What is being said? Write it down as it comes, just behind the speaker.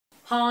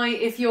Hi,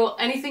 if you're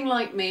anything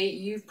like me,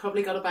 you've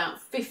probably got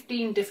about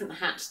 15 different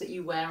hats that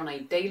you wear on a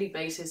daily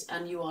basis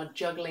and you are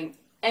juggling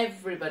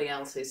everybody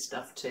else's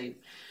stuff too.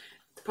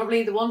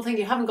 Probably the one thing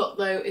you haven't got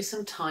though is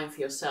some time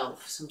for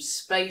yourself, some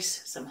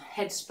space, some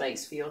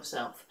headspace for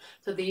yourself.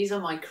 So these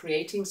are my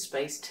creating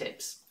space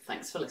tips.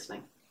 Thanks for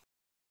listening.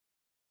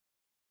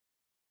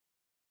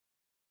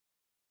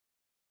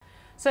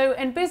 So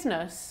in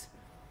business,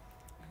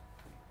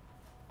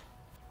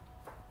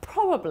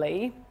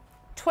 probably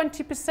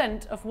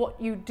 20% of what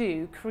you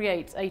do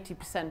creates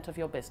 80% of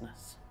your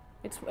business.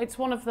 It's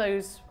one of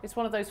those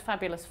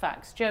fabulous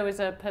facts. Jo is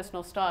a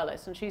personal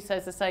stylist and she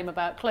says the same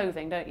about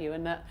clothing, don't you?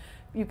 And that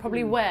you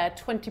probably wear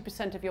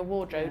 20% of your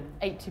wardrobe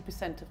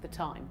 80% of the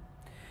time.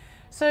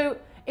 So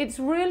it's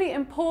really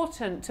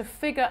important to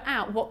figure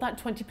out what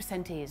that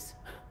 20% is,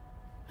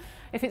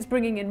 if it's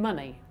bringing in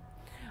money,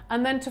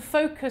 and then to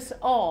focus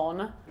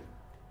on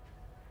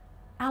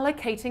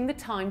allocating the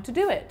time to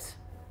do it.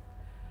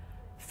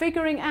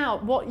 Figuring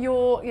out what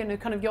your,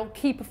 kind of your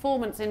key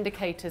performance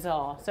indicators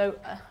are. So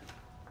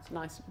it's a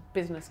nice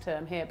business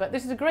term here, but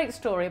this is a great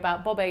story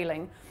about Bob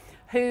Ayling,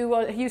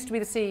 who used to be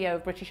the CEO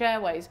of British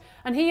Airways,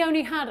 and he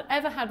only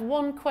ever had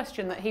one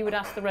question that he would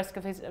ask the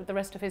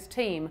rest of his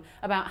team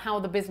about how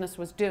the business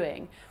was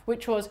doing,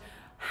 which was,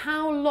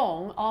 how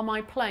long are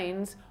my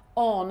planes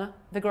on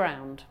the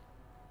ground?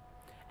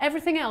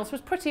 Everything else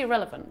was pretty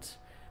irrelevant.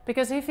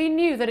 Because if he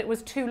knew that it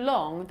was too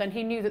long, then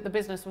he knew that the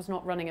business was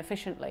not running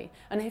efficiently.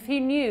 And if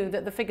he knew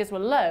that the figures were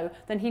low,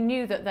 then he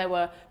knew that there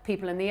were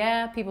people in the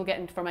air, people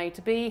getting from A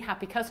to B,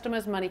 happy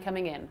customers, money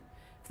coming in.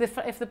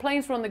 If the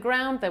planes were on the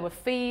ground, there were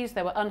fees,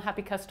 there were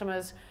unhappy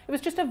customers. It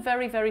was just a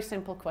very, very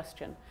simple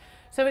question.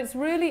 So it's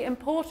really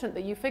important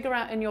that you figure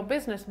out in your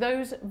business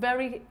those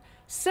very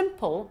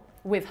simple,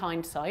 with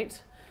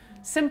hindsight,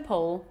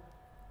 simple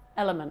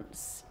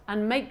elements,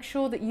 and make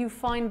sure that you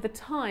find the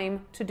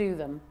time to do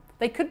them.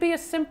 They could be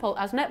as simple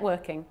as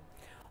networking,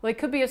 or they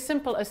could be as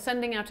simple as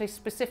sending out a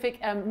specific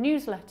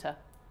newsletter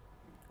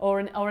or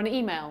an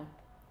email.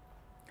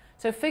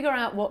 So figure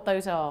out what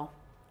those are.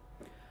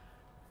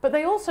 But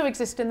they also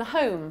exist in the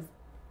home.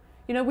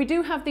 We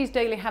do have these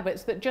daily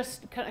habits that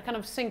just kind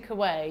of sink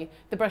away,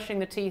 the brushing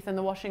the teeth and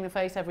the washing the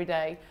face every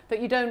day,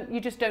 that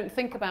you just don't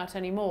think about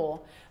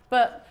anymore.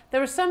 But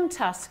there are some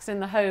tasks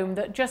in the home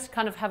that just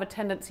kind of have a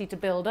tendency to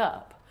build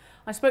up.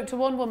 I spoke to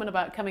one woman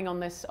about coming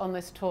on this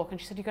talk, and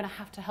she said, "You're going to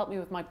have to help me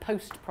with my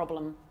post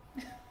problem."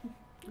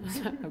 I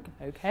said,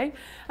 "Okay."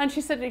 And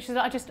she said,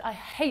 I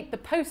hate the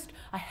post.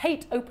 I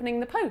hate opening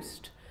the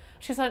post."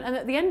 She said, "And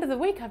at the end of the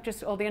week,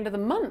 or the end of the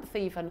month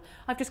even,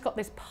 I've just got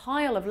this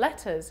pile of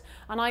letters,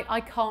 and I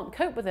can't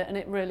cope with it, and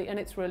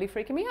it's really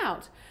freaking me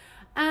out."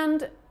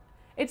 And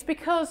it's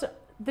because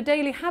the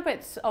daily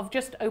habits of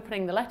just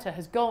opening the letter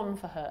has gone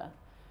for her,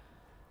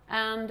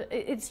 and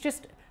it's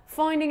just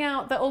finding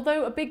out that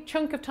although a big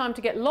chunk of time to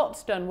get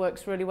lots done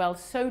works really well,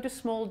 so do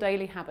small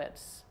daily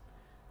habits.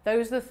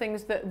 Those are the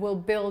things that will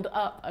build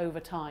up over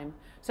time.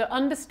 So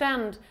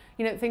understand,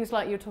 things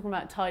like you were talking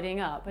about tidying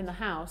up in the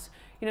house.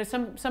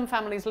 Some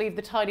families leave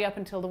the tidy up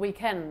until the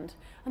weekend,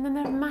 and then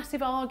there are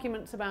massive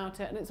arguments about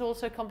it, and it's all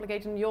so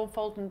complicated and your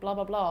fault and blah,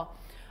 blah, blah.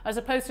 As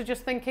opposed to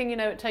just thinking,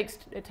 it takes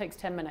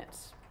 10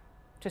 minutes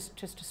just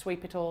to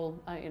sweep it all,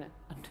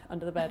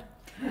 under the bed.